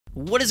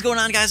What is going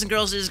on, guys and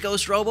girls? It is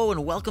GhostRobo,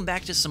 and welcome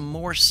back to some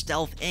more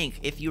Stealth Inc.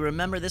 If you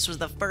remember, this was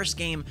the first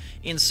game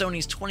in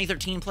Sony's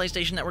 2013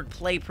 PlayStation Network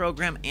Play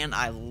program, and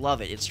I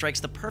love it. It strikes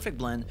the perfect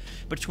blend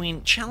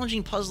between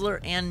challenging puzzler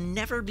and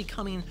never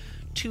becoming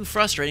too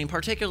frustrating,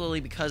 particularly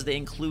because they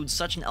include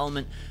such an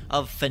element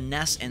of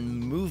finesse and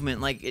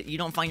movement. Like, you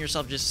don't find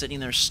yourself just sitting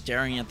there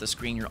staring at the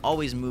screen. You're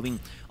always moving,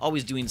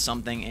 always doing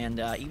something, and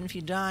even if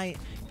you die,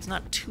 it's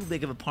not too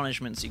big of a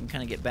punishment, so you can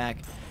kind of get back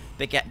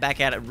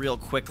at it real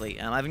quickly.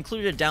 I've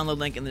included a download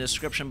link in the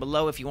description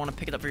below if you want to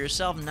pick it up for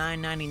yourself.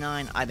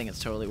 $9.99. I think it's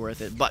totally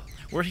worth it. But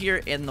we're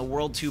here in the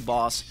World 2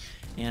 boss,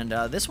 and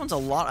this one's a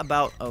lot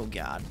about, oh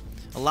god,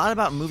 a lot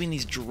about moving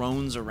these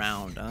drones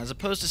around, as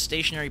opposed to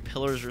stationary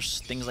pillars or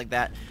things like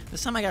that.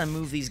 This time I gotta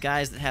move these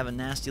guys that have a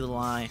nasty little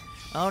eye.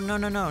 Oh, no,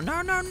 no, no,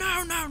 no, no,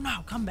 no, no, no,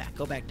 come back,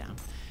 go back down.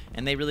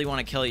 And they really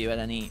want to kill you at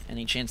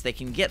any chance they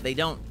can get. They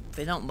don't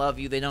love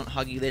you, they don't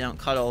hug you, they don't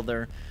cuddle.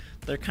 They're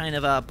kind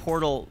of a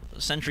Portal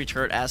sentry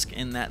turret-esque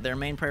in that their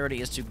main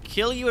priority is to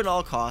kill you at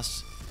all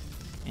costs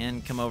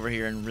and come over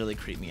here and really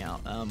creep me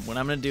out. What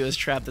I'm going to do is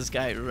trap this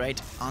guy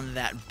right on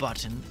that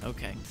button.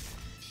 Okay.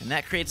 And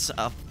that creates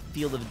a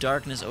field of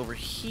darkness over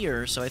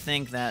here, so I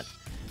think that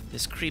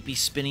this creepy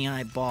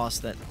spinny-eye boss,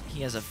 that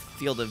he has a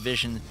field of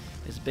vision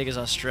as big as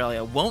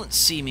Australia, won't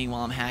see me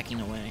while I'm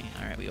hacking away.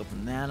 Alright, we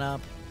open that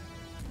up.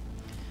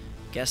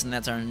 Guessing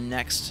that's our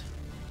next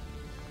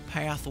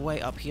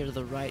pathway up here to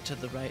the right,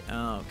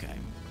 Oh, okay.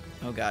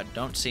 Oh god,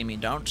 don't see me,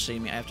 don't see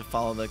me. I have to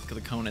follow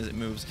the cone as it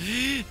moves.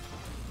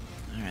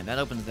 Alright, that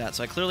opens that.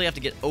 So I clearly have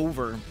to get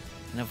over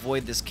and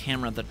avoid this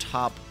camera at the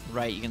top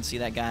right. You can see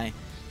that guy.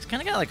 He's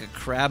kind of got like a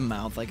crab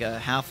mouth, like a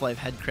Half-Life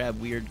head crab,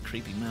 weird,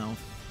 creepy mouth.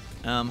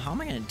 How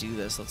am I going to do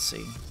this? Let's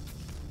see.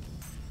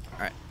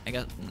 Alright, I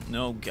got...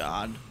 No,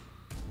 god.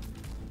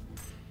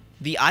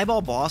 The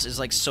eyeball boss is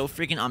like so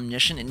freaking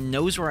omniscient. It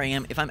knows where I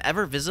am. If I'm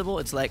ever visible,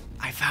 it's like,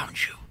 I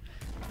found you.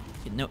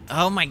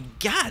 Oh my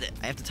god!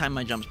 I have to time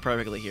my jumps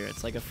perfectly here.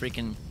 It's like a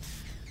freaking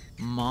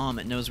mom.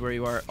 It knows where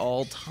you are at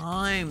all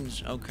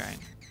times. Okay.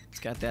 It's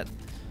got that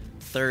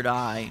third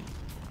eye,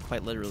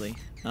 quite literally.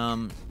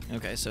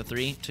 Okay, so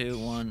 3, 2,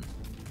 1.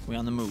 We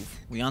on the move.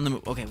 We on the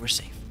move. Okay, we're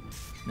safe.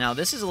 Now,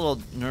 this is a little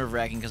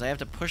nerve-wracking because I have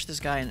to push this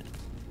guy and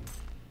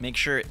make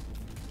sure...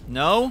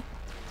 No?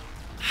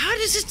 How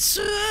does it...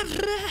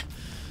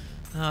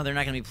 Oh, they're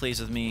not going to be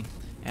pleased with me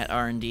at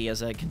R&D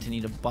as I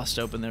continue to bust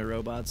open their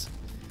robots.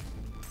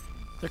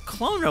 They're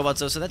clone robots,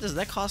 though, so does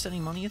that cost any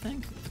money, you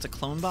think? If it's a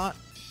clone bot?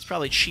 It's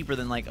probably cheaper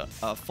than, like,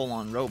 a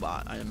full-on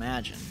robot, I'd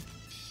imagine.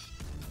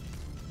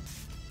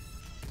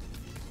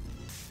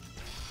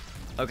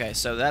 Okay,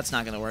 so that's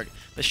not going to work.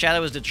 The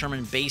shadow is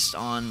determined based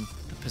on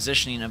the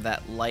positioning of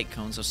that light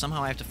cone, so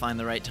somehow I have to find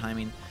the right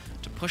timing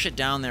to push it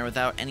down there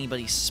without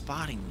anybody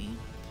spotting me.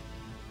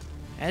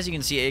 As you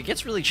can see, it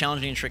gets really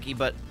challenging and tricky,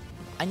 but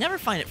I never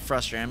find it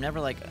frustrating. I'm never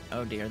like,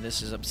 oh dear,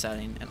 this is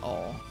upsetting at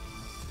all.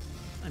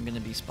 I'm going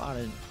to be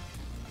spotted.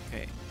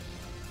 Okay.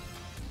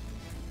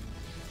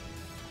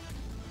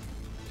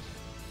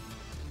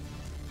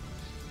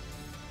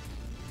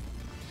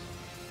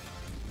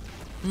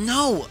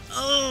 No!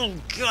 Oh,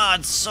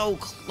 God, so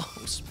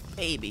close,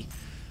 baby.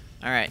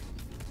 Alright.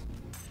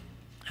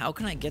 How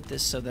can I get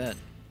this so that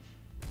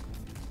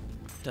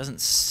it doesn't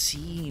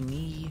see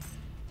me?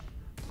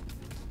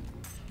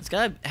 It's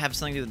gotta have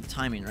something to do with the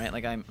timing, right?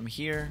 Like, I'm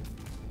here,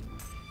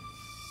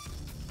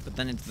 but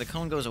then the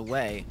cone goes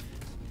away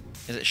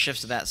as it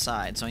shifts to that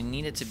side, so I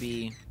need it to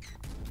be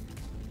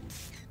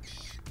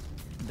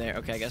there.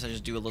 Okay, I guess I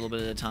just do a little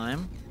bit at a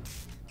time.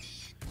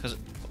 Because,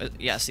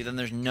 yeah, see, then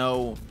there's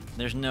no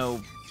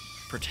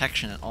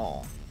protection at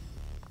all.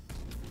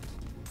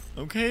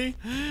 Okay,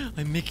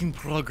 I'm making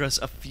progress.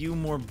 A few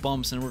more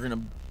bumps, and we're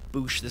gonna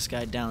boosh this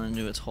guy down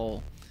into its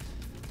hole.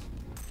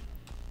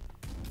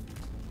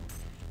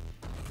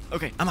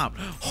 Okay, I'm out.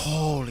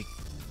 Holy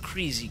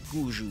crazy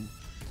goojoo.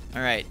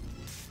 Alright.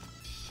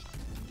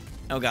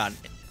 Oh god.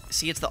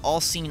 See, it's the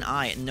all-seeing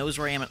eye. It knows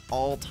where I am at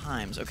all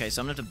times. Okay,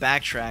 so I'm gonna have to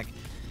backtrack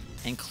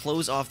and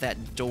close off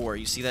that door.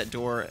 You see that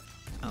door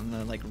on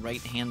the, like,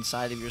 right-hand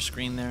side of your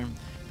screen there?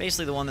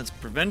 Basically the one that's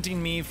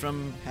preventing me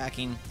from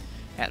hacking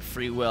at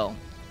free will.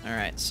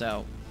 Alright,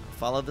 so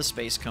follow the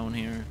space cone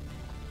here.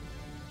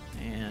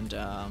 And,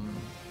 I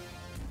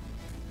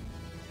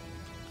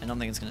don't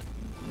think it's gonna...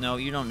 No,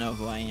 you don't know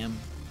who I am.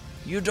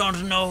 You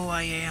don't know who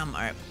I am!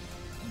 Alright,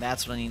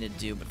 that's what I need to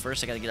do. But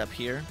first I gotta get up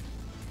here.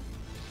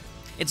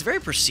 It's very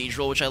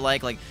procedural, which I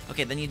like. Like,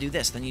 okay, then you do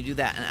this, then you do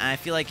that. And I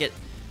feel like it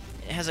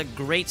has a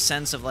great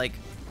sense of, like...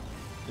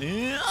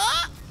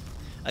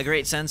 A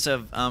great sense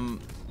of,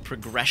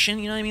 progression,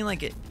 you know what I mean?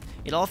 Like,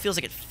 it all feels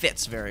like it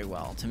fits very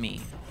well to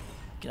me.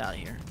 Get out of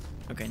here.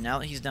 Okay, now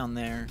that he's down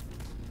there...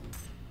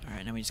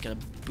 Alright, now we just gotta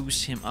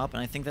boost him up,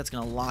 and I think that's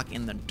gonna lock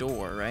in the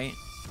door, right?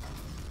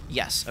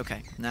 Yes,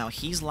 okay. Now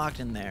he's locked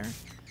in there.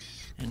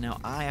 And now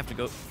I have to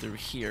go through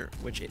here,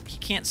 which he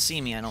can't see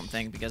me, I don't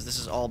think, because this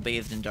is all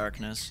bathed in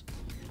darkness.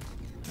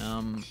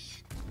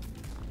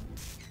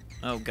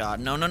 Oh god,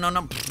 no, no, no,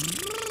 no.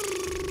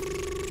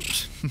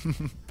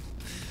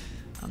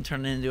 I'm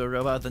turning into a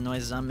robot with the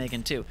noises I'm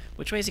making too.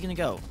 Which way is he gonna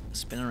go?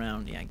 Spin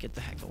around. Yeah, get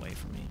the heck away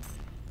from me.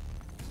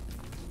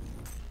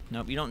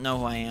 Nope, you don't know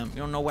who I am. You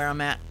don't know where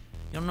I'm at.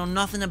 You don't know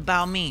nothing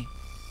about me.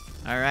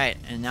 Alright,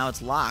 and now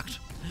it's locked.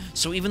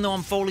 So even though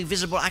I'm fully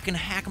visible, I can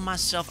hack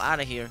myself out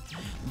of here.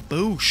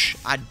 Boosh!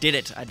 I did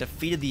it. I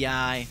defeated the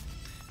eye.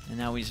 And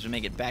now we need to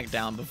make it back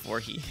down before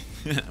he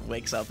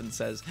wakes up and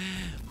says,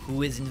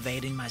 "Who is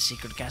invading my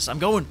secret castle?" I'm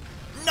going,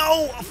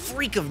 no! A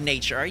freak of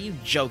nature. Are you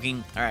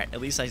joking? Alright,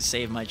 at least I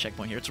saved my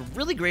checkpoint here. It's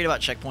really great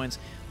about checkpoints,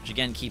 which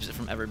again keeps it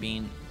from ever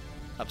being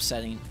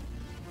upsetting.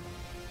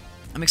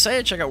 I'm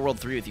excited to check out World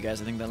 3 with you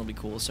guys. I think that'll be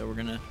cool. So we're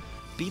going to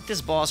beat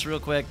this boss real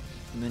quick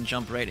and then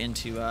jump right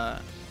into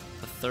the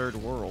third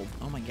world.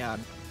 Oh my god.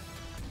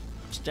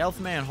 Stealth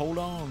man, hold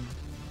on.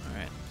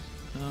 Alright.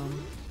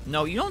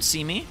 No, you don't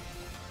see me.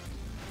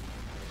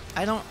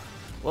 I don't...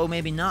 Well,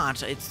 maybe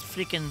not. It's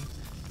freaking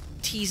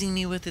teasing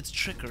me with its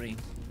trickery.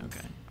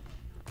 Okay.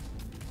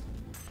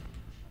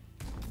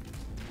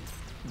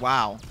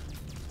 Wow.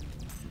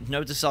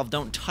 Note to self,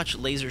 don't touch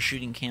laser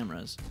shooting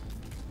cameras.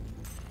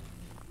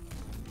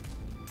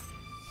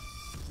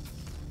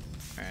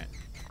 Alright.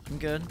 I'm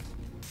good.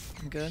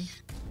 I'm good.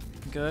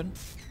 I'm good.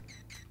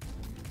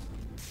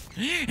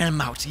 And I'm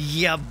out.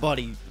 Yeah,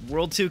 buddy.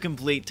 World 2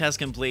 complete. Test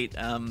complete.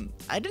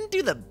 I didn't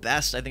do the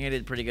best. I think I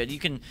did pretty good. You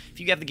can, if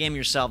you get the game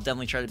yourself,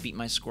 definitely try to beat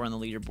my score on the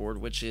leaderboard,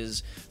 which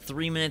is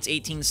 3 minutes,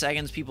 18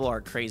 seconds. People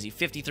are crazy.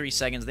 53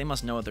 seconds. They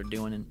must know what they're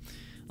doing and,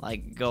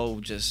 like,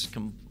 go just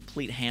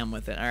complete ham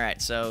with it.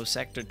 Alright, so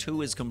Sector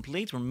 2 is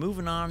complete. We're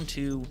moving on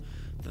to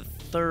the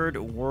third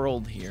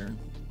world here.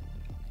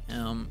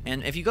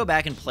 And if you go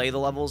back and play the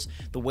levels,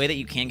 the way that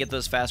you can get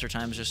those faster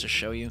times, just to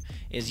show you,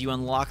 is you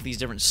unlock these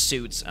different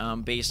suits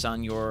based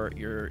on your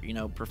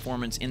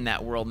performance in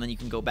that world, and then you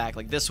can go back.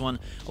 Like this one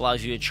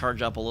allows you to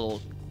charge up a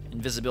little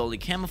invisibility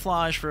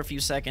camouflage for a few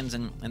seconds,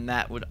 and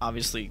that would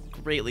obviously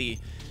greatly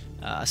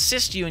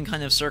assist you in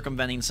kind of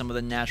circumventing some of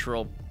the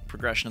natural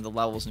progression of the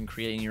levels and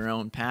creating your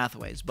own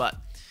pathways. But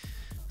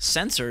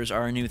sensors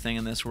are a new thing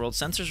in this world.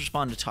 Sensors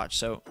respond to touch,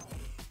 so...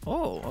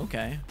 Oh,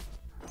 okay.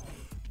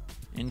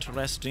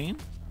 Interesting.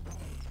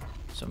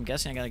 So I'm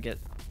guessing I gotta get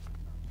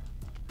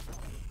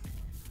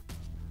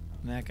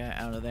that guy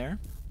out of there.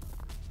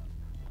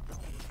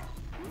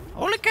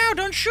 Holy cow,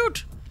 don't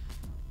shoot!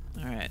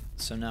 Alright,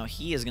 so now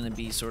he is gonna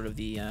be sort of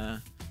the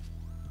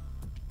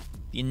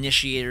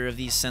initiator of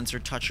these sensor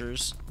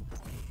touchers.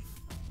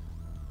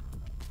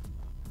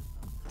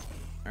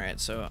 Alright,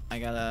 so I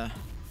gotta...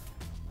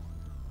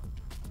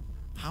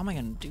 How am I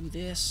gonna do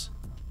this?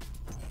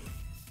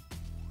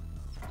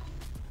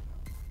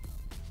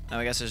 Oh,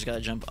 I guess I just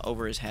gotta jump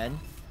over his head.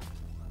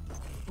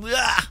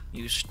 Ah,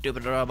 you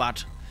stupid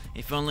robot.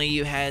 If only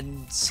you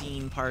had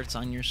seen parts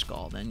on your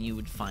skull, then you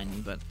would find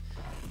me, but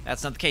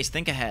that's not the case.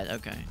 Think ahead.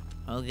 Okay.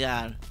 Oh,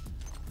 God.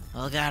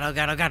 Oh, God, oh,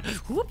 God, oh, God.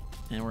 Whoop.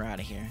 And we're out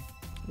of here.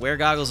 Wear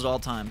goggles at all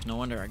times. No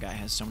wonder our guy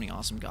has so many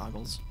awesome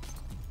goggles.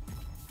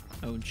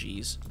 Oh,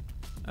 jeez.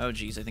 Oh,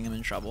 jeez, I think I'm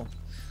in trouble.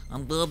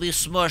 I'm gonna be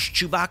smushed,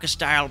 Chewbacca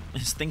style.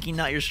 Is thinking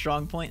not your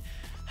strong point?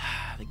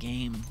 The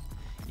game.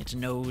 It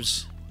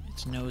knows.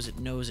 It knows, it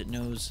knows, it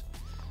knows.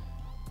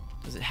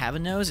 Does it have a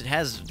nose? It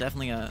has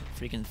definitely a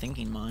freaking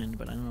thinking mind,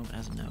 but I don't know if it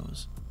has a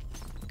nose.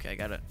 Okay, I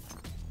got it.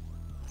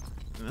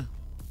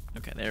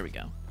 Okay, there we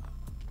go.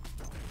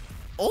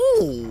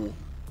 Oh!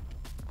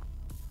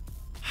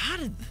 How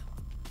did...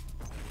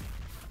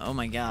 Oh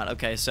my god.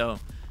 Okay, so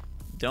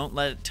don't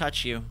let it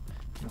touch you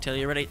until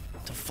you're ready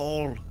to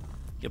fall.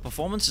 Your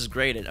performance is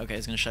graded. Okay,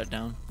 it's gonna shut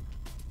down.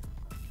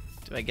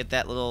 Do I get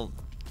that little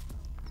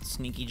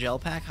sneaky gel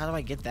pack? How do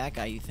I get that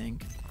guy, you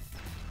think?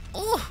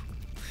 Oh!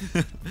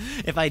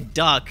 If I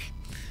duck,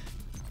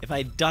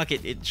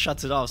 it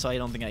shuts it off, so I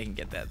don't think I can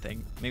get that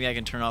thing. Maybe I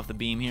can turn off the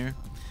beam here.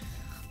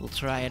 We'll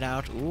try it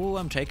out. Ooh,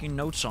 I'm taking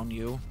notes on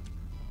you.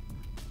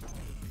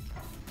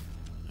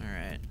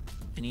 Alright.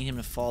 I need him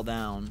to fall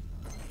down.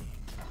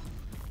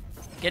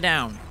 Get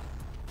down.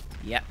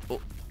 Yeah.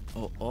 Ooh.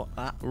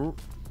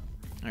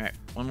 Alright,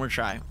 one more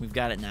try. We've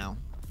got it now.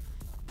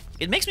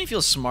 It makes me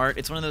feel smart.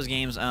 It's one of those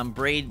games.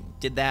 Braid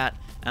did that.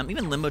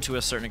 Even Limbo to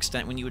a certain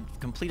extent. When you would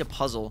complete a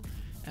puzzle,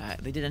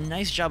 they did a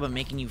nice job of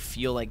making you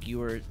feel like you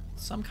were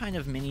some kind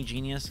of mini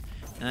genius.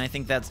 And I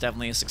think that's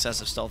definitely a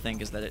success of Stealth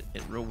Inc. is that it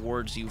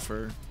rewards you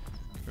for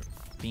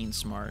being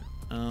smart.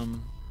 I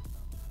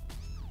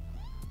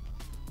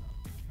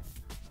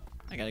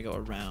gotta go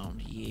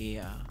around.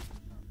 Yeah.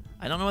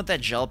 I don't know what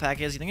that gel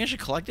pack is. You think I should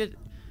collect it?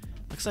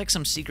 Looks like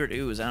some secret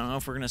ooze. I don't know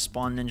if we're gonna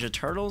spawn Ninja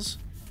Turtles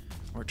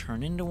or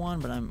turn into one,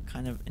 but I'm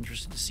kind of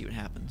interested to see what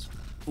happens.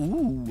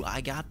 Ooh,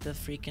 I got the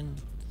freaking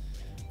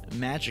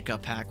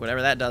Magica pack.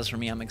 Whatever that does for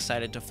me, I'm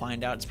excited to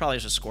find out. It's probably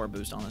just a score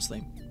boost,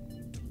 honestly.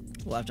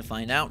 We'll have to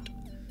find out.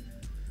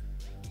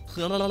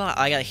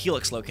 I got a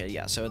Helix located,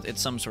 yeah, so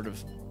it's some sort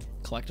of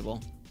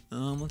collectible.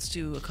 Let's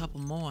do a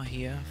couple more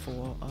here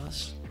for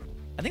us.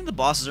 I think the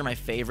bosses are my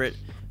favorite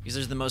because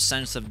there's the most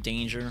sense of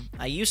danger.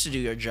 I used to do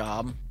your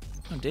job.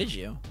 Oh, did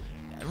you?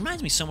 It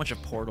reminds me so much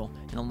of Portal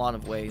in a lot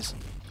of ways.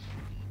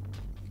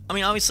 I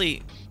mean,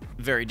 obviously,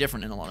 very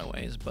different in a lot of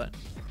ways, but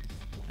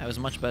I was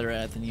much better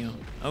at it than you.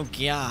 Oh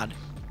god.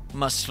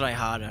 Must try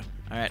harder.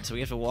 Alright, so we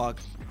have to walk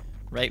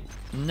right.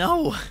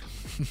 No!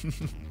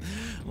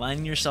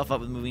 Lining yourself up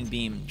with moving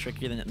beam.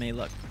 Trickier than it may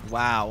look.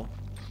 Wow.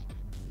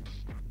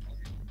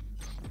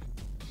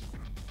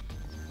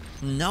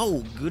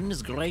 No!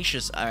 Goodness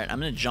gracious. Alright, I'm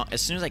gonna jump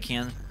as soon as I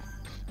can.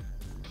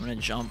 I'm gonna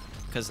jump,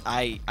 because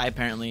I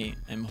apparently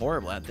am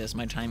horrible at this.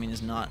 My timing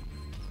is not.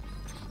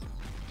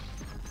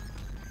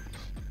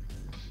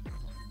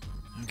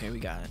 Okay, we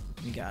got it.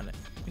 We got it.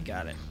 We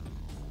got it.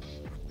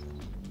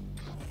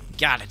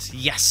 Got it.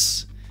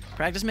 Yes!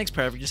 Practice makes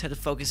perfect. Just had to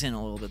focus in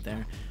a little bit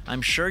there.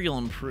 I'm sure you'll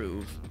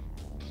improve.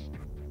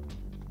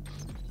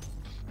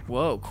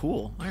 Whoa,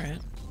 cool. Alright.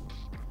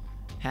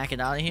 Hack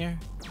it out of here.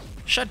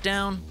 Shut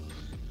down.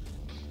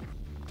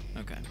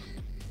 Okay.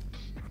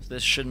 So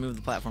this should move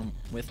the platform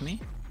with me.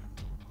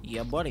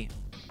 Yeah, buddy.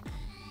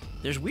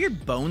 There's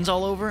weird bones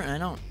all over, and I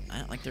don't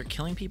like they're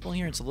killing people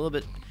here. It's a little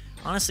bit,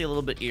 honestly, a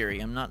little bit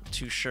eerie. I'm not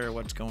too sure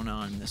what's going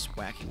on in this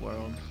wacky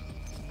world.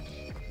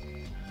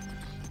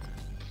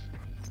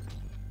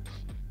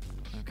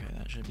 Okay,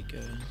 that should be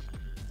good.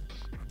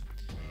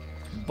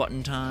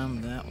 Button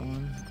time, that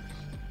one.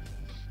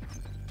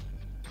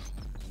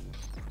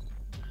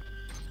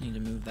 Need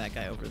to move that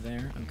guy over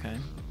there. Okay.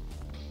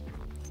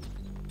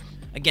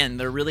 Again,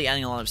 they're really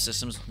adding a lot of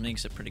systems, which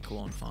makes it pretty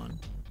cool and fun.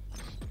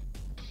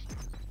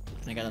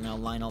 I gotta now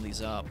line all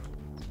these up.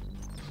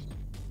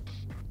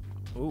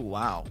 Ooh,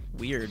 wow.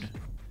 Weird.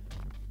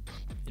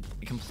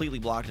 It completely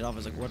blocked it off. I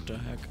was like, what the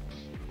heck?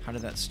 How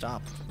did that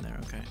stop from there?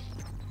 Okay.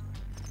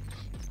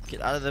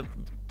 Get out of the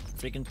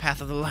freaking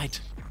path of the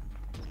light.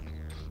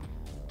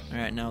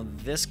 Alright, now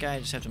this guy I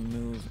just have to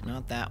move.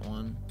 Not that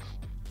one.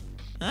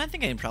 I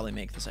think I can probably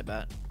make this, I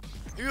bet.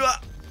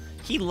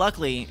 He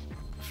luckily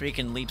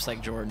freaking leaps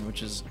like Jordan,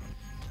 which is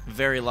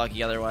very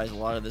lucky. Otherwise, a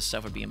lot of this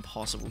stuff would be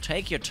impossible.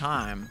 Take your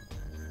time.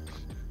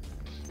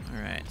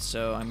 Alright,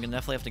 so I'm gonna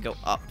definitely have to go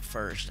up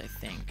first, I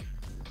think.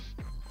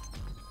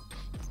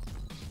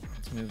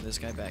 Let's move this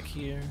guy back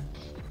here.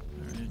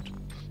 Alright.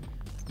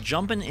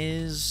 Jumping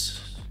is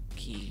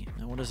key.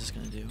 Now what is this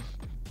gonna do?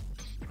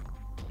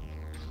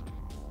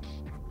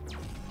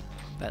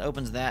 That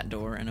opens that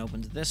door and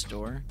opens this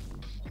door.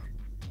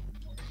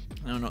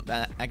 I don't know,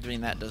 that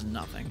activating that does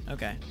nothing.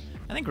 Okay.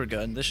 I think we're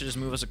good. This should just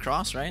move us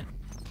across, right?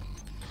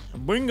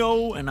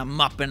 Bingo! And I'm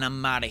up and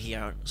I'm out of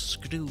here.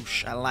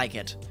 Skadoosh. I like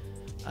it.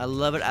 I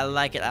love it. I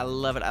like it. I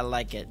love it. I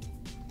like it.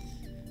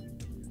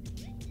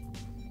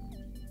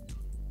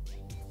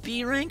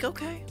 B rank,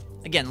 okay.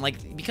 Again,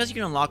 like, because you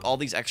can unlock all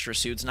these extra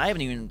suits, and I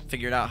haven't even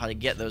figured out how to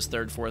get those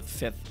 3rd, 4th,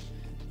 5th,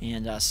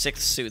 and 6th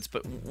suits,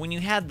 but when you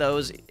had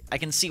those, I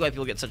can see why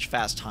people get such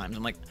fast times.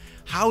 I'm like,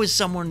 how is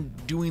someone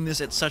doing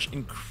this at such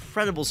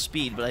incredible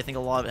speed? But I think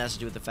a lot of it has to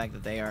do with the fact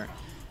that they are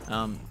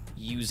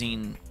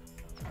using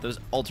those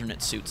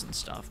alternate suits and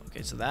stuff.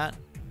 Okay, so that,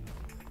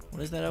 what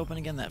does that open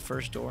again? That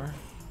first door?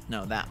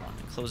 No, that one.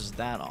 It closes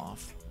that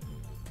off.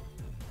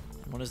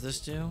 What does this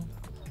do?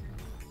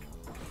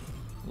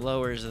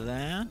 Lowers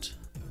that,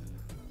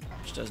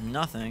 which does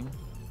nothing.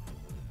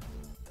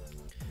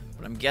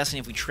 But I'm guessing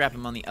if we trap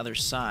him on the other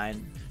side,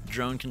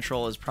 drone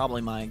control is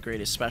probably my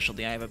greatest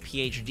specialty. I have a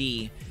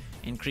PhD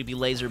in creepy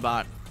laser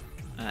bot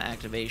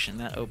activation.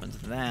 That opens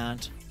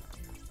that.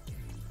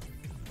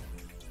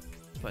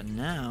 But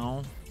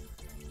now...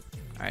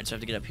 Alright, so I have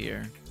to get up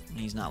here.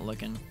 He's not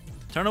looking.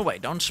 Turn away.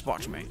 Don't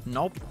spot me.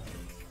 Nope.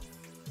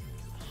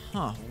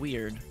 Huh,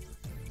 weird.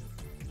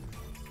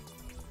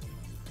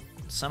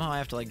 Somehow I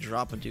have to, like,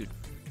 drop a dude.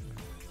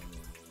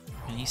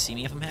 Can he see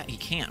me if I'm he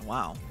can't.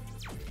 Wow.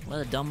 What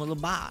a dumb little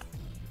bot.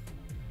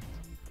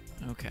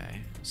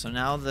 Okay. So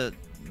now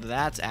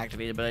that's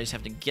activated, but I just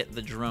have to get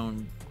the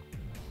drone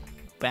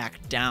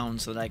back down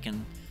so that I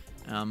can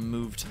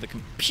move to the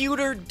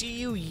computer. Do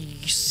you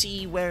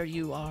see where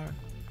you are?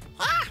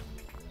 Ah!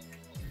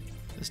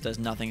 This does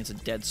nothing. It's a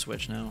dead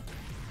switch now.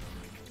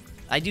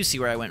 I do see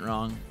where I went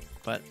wrong,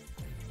 but...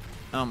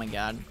 Oh my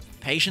god.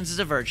 Patience is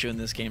a virtue in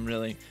this game,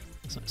 really.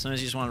 Sometimes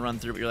you just want to run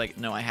through, but you're like,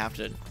 no, I have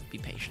to be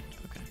patient.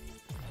 Okay.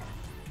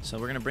 So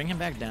we're going to bring him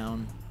back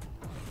down.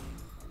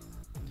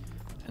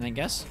 And I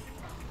guess...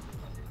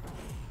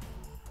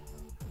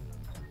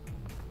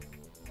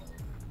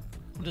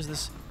 What does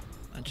this...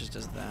 That just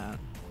does that.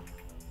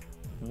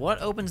 What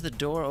opens the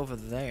door over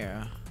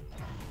there?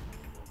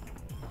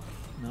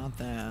 Not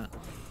that.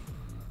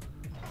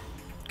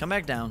 Come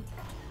back down.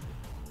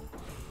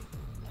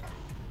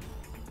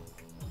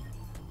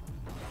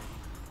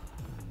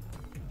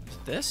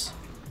 This?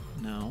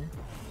 No.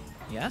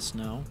 Yes,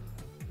 no.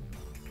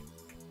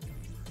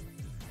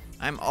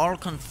 I'm all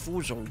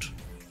confused.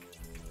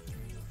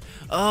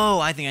 Oh,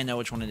 I think I know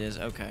which one it is.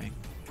 Okay.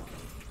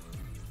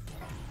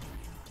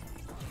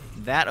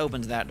 That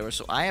opens that door,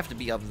 so I have to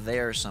be up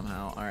there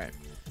somehow. Alright.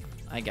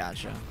 I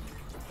gotcha.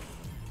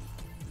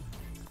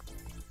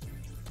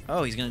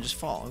 Oh, he's gonna just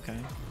fall. Okay.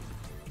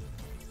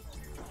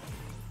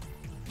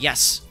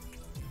 Yes!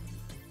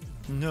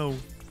 No.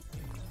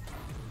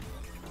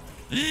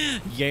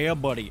 Yeah,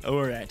 buddy.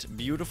 All right.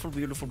 Beautiful,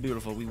 beautiful,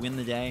 beautiful. We win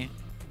the day.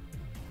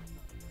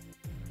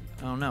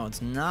 Oh, no.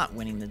 It's not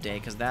winning the day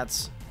because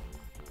that's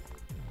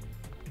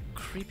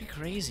creepy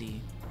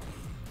crazy.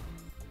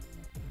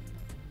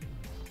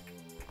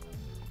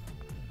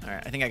 All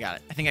right. I think I got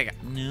it. I think I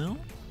got... No?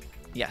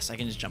 Yes, I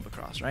can just jump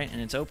across, right? And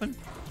it's open.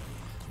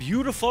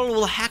 Beautiful.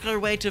 We'll hack our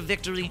way to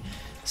victory.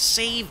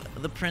 Save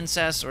the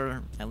princess,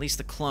 or at least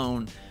the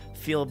clone.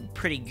 Feel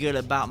pretty good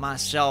about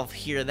myself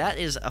here. That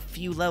is a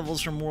few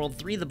levels from World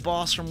 3, the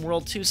boss from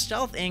World 2.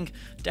 Stealth Inc.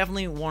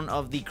 Definitely one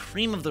of the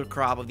cream of the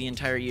crop of the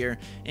entire year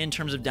in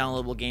terms of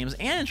downloadable games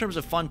and in terms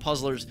of fun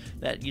puzzlers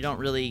that you don't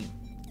really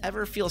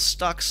ever feel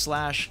stuck /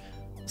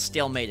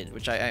 stalemated,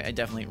 which I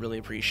definitely really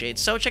appreciate.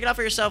 So check it out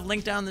for yourself.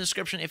 Link down in the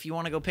description if you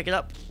want to go pick it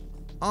up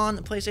on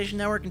the PlayStation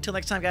Network. Until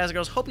next time, guys and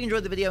girls, hope you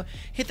enjoyed the video.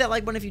 Hit that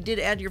like button if you did,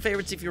 add your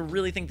favorites if you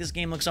really think this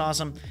game looks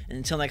awesome. And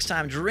until next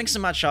time, drink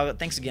some hot chocolate.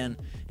 Thanks again,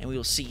 and we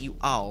will see you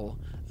all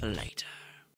later.